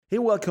Hey,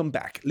 welcome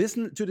back.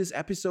 Listen to this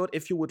episode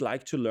if you would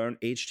like to learn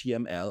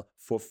HTML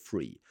for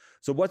free.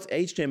 So, what's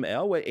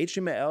HTML? Well,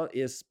 HTML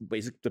is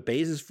the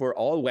basis for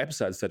all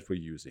websites that we're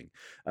using.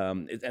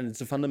 And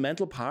it's a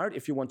fundamental part.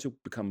 If you want to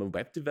become a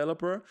web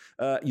developer,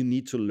 you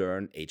need to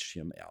learn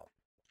HTML.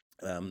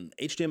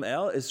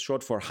 HTML is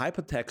short for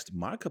Hypertext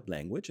Markup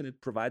Language, and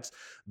it provides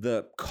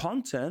the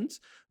content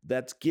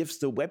that gives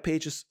the web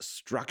pages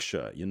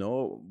structure. You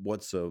know,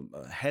 what's a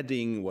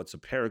heading, what's a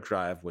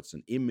paragraph, what's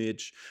an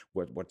image,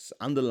 what's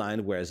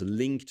underlined, where is a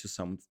link to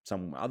some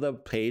other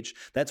page.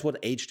 That's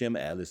what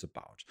HTML is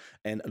about.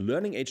 And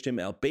learning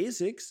HTML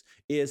basics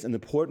is an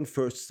important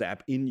first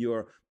step in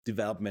your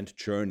development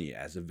journey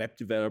as a web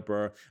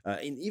developer.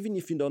 And even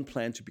if you don't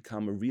plan to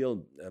become a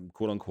real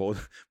quote unquote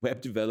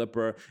web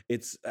developer,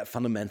 it's a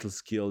fundamental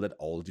skill that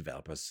all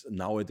developers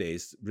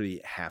nowadays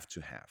really have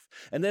to have.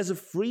 And there's a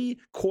free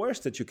course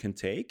that you can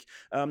take.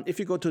 If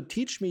you go to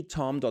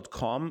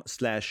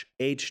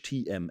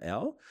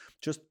teachmetom.com/HTML,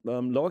 just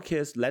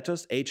lowercase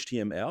letters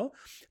HTML,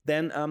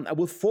 then I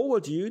will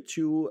forward you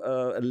to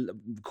a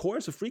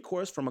free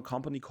course from a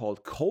company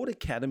called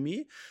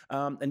Codecademy,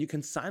 and you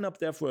can sign up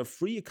there for a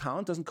free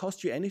account. Doesn't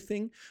cost you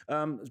anything.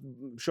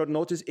 Short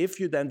notice, if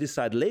you then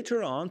decide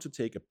later on to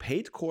take a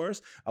paid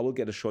course, I will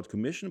get a short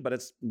commission, but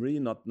it's really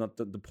not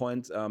the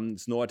point.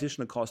 It's no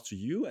additional cost to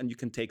you, and you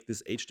can take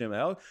this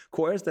HTML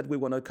course that we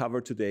want to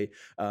cover today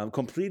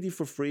completely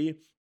for free.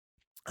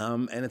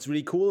 And it's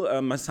really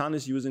cool. My son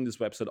is using this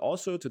website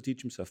also to teach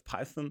himself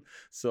Python.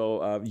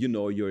 So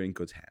you're in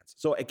good hands.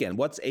 So again,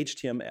 what's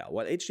HTML?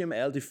 Well,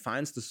 HTML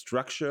defines the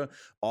structure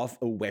of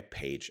a web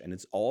page, and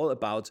it's all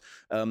about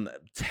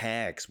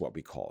tags, what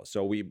we call.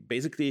 So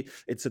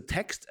it's a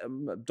text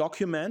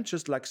document,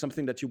 just like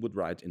something that you would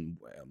write in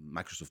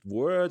Microsoft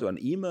Word or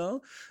an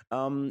email.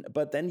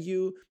 But then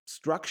you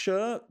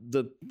structure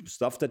the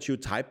stuff that you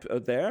type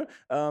there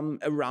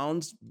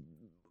around.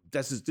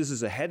 This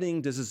is a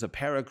heading, this is a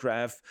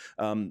paragraph,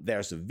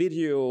 there's a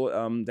video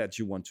that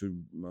you want to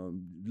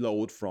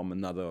load from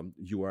another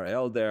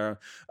URL there.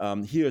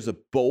 Here's a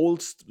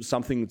bold,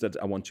 something that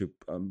I want to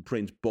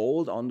print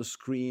bold on the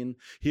screen.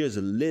 Here's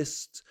a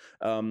list.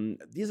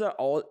 These are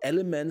all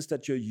elements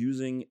that you're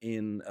using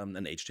in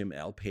an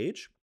HTML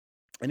page.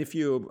 And if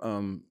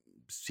you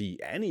see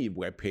any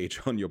web page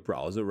on your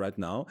browser right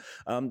now,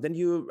 then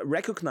you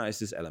recognize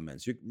these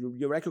elements.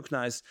 You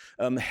recognize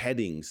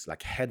headings,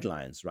 like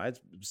headlines, right?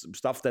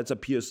 Stuff that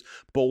appears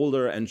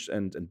bolder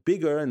and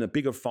bigger in a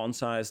bigger font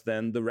size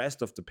than the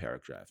rest of the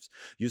paragraphs.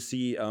 You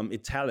see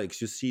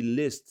italics, you see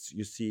lists,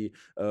 you see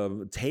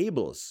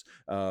tables.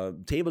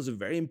 Tables are a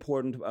very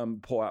important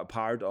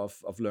part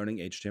of learning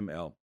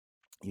HTML.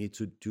 You need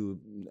to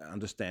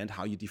understand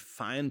how you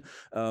define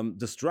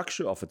the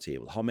structure of a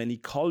table, how many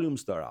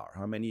columns there are,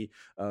 how many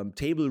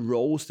table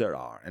rows there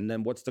are, and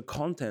then what's the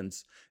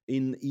contents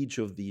in each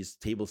of these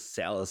table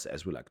cells,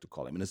 as we like to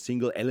call them, in a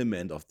single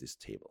element of this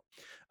table.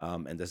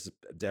 And there's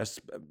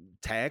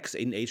tags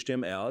in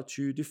HTML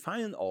to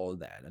define all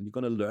that. And you're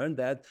going to learn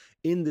that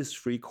in this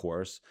free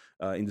course,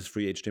 in this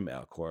free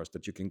HTML course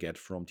that you can get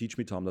from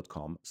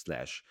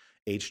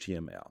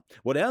teachmetom.com/HTML.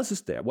 What else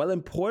is there? Well,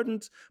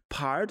 important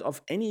part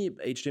of any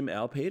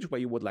HTML page where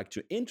you would like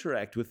to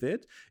interact with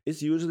it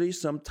is usually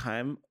some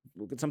type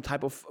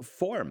of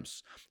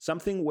forms,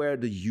 something where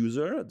the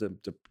user,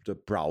 the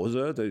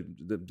browser, the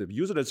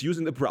user that's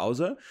using the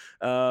browser,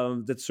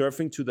 that's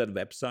surfing to that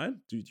website.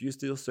 Do you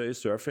still say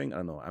surfing? I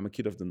don't know. I'm a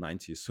kid of the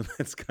 90s, so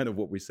that's kind of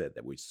what we said,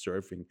 that we're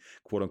surfing,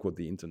 quote unquote,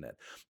 the internet.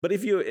 But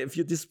if you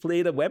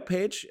display the web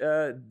page,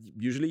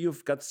 usually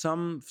you've got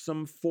some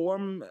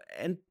form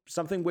and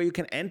something where you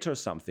can enter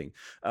something.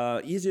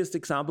 Easiest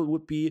example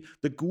would be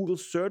the Google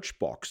search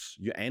box.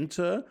 You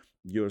enter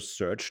your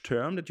search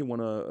term that you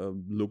want to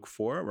look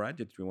for, right?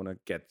 That you want to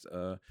get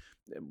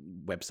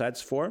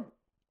websites for.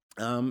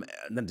 And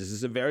then this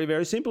is a very,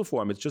 very simple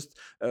form. It just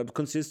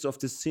consists of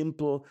this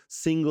simple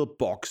single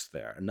box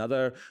there.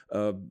 Another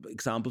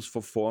examples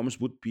for forms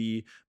would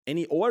be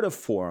any order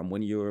form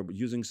when you're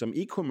using some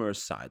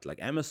e-commerce site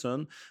like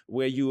Amazon,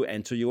 where you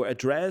enter your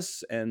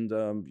address and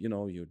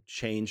you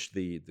change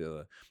the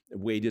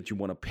way that you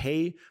want to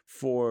pay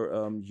for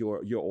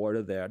your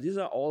order there. These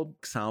are all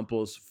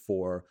examples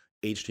for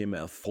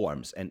HTML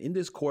forms. And in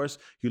this course,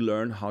 you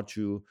learn how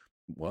to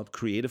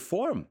create a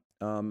form.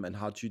 And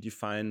how to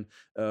define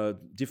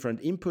different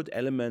input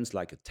elements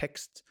like a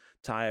text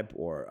type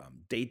or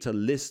data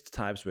list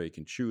types where you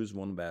can choose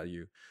one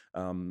value,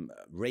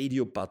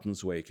 radio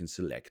buttons where you can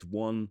select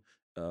one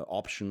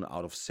option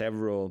out of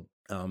several.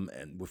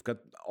 And we've got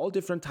all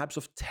different types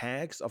of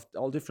tags, of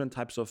all different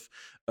types of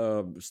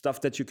stuff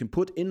that you can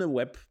put in a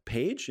web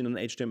page, in an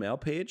HTML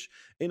page,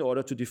 in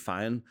order to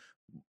define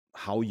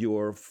how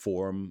your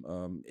form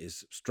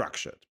is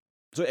structured.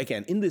 So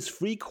again, in this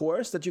free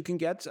course that you can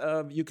get,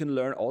 you can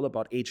learn all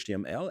about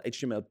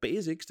HTML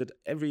basics that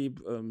every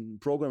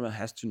programmer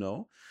has to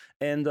know.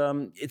 And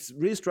it's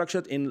really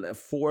structured in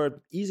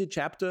 4 easy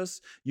chapters.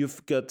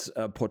 You've got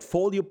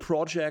portfolio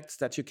projects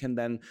that you can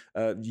then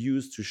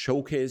use to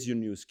showcase your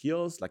new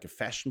skills, like a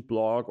fashion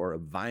blog or a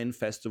wine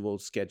festival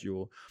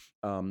schedule,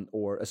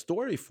 or a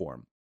story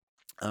form.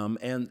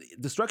 And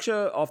the structure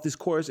of this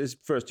course is,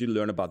 first you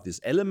learn about these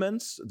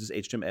elements, these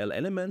HTML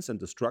elements and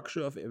the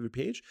structure of every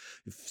page.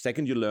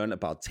 Second, you learn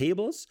about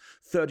tables.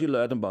 Third, you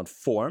learn about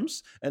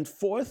forms. And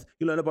fourth,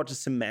 you learn about the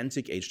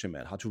semantic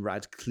HTML, how to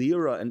write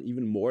clearer and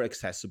even more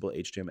accessible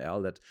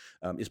HTML that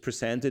is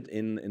presented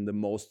in the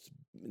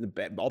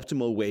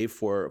optimal way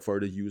for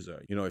the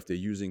user. You know, if they're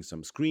using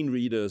some screen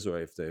readers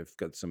or if they've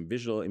got some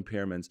visual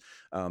impairments,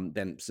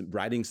 then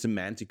writing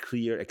semantic,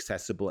 clear,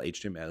 accessible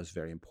HTML is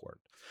very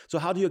important. So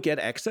how do you get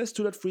access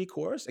to that free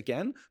course?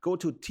 Again, go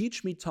to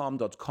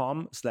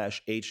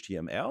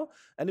teachmetom.com/HTML,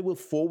 and it will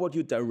forward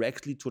you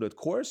directly to that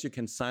course. You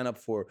can sign up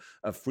for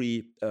a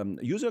free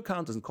user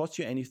account. Doesn't cost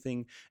you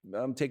anything.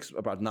 Takes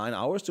about 9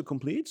 hours to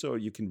complete. So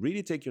you can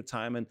really take your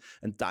time and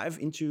dive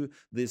into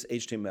this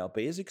HTML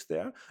basics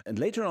there. And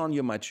later on,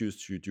 you might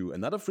choose to do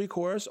another free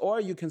course, or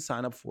you can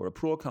sign up for a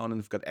pro account and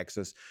you've got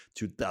access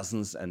to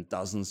dozens and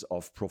dozens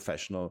of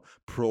professional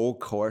pro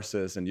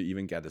courses. And you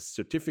even get a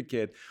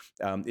certificate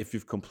if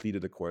you've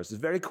completed the course. It's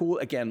very cool.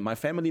 Again, my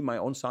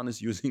own son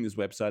is using this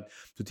website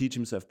to teach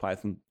himself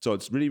Python. So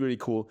it's really, really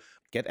cool.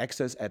 Get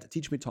access at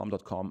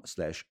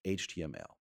teachmetom.com/HTML.